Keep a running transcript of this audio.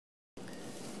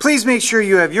Please make sure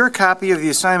you have your copy of the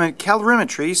assignment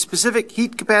Calorimetry, Specific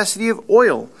Heat Capacity of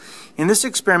Oil. In this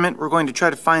experiment, we're going to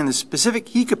try to find the specific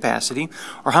heat capacity,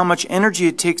 or how much energy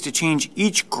it takes to change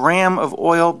each gram of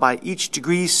oil by each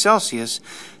degree Celsius,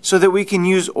 so that we can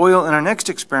use oil in our next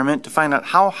experiment to find out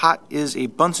how hot is a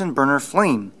Bunsen burner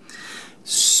flame.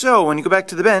 So, when you go back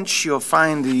to the bench, you'll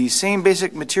find the same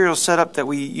basic material setup that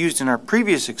we used in our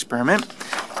previous experiment.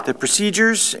 The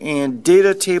procedures and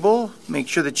data table. Make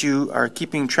sure that you are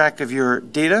keeping track of your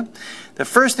data. The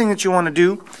first thing that you want to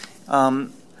do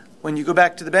when you go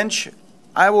back to the bench,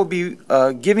 I will be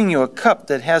giving you a cup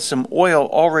that has some oil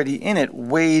already in it,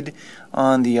 weighed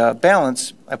on the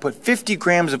balance. I put 50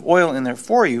 grams of oil in there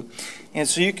for you, and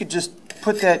so you could just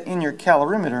put that in your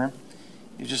calorimeter.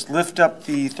 You just lift up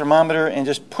the thermometer and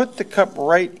just put the cup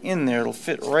right in there. It'll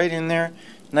fit right in there,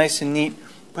 nice and neat.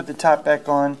 Put the top back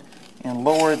on and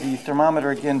lower the thermometer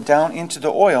again down into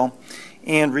the oil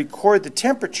and record the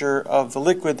temperature of the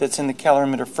liquid that's in the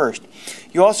calorimeter first.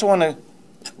 You also want to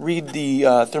read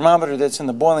the thermometer that's in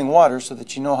the boiling water so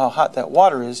that you know how hot that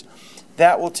water is.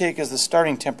 That will take as the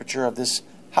starting temperature of this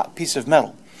hot piece of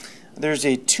metal. There's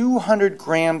a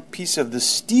 200-gram piece of the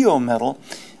steel metal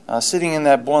sitting in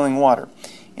that boiling water.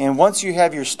 And once you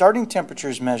have your starting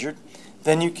temperatures measured,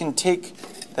 then you can take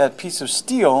that piece of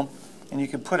steel and you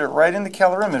can put it right in the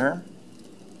calorimeter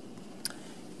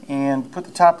and put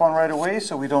the top on right away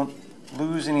so we don't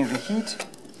lose any of the heat.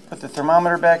 Put the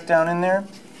thermometer back down in there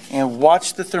and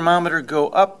watch the thermometer go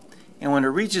up, and when it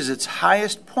reaches its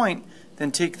highest point,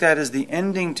 then take that as the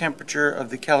ending temperature of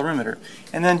the calorimeter,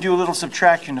 and then do a little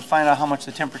subtraction to find out how much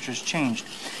the temperature's changed.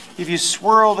 If you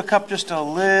swirl the cup just a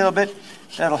little bit,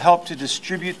 that'll help to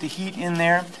distribute the heat in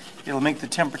there. It'll make the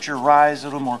temperature rise a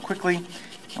little more quickly,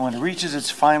 and when it reaches its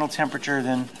final temperature,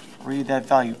 then read that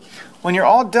value. When you're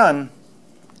all done,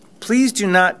 please do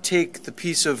not take the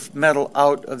piece of metal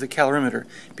out of the calorimeter,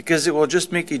 because it will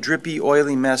just make a drippy,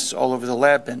 oily mess all over the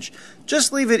lab bench.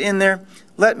 Just leave it in there.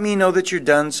 Let me know that you're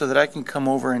done so that I can come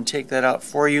over and take that out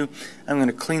for you. I'm going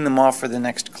to clean them off for the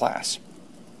next class.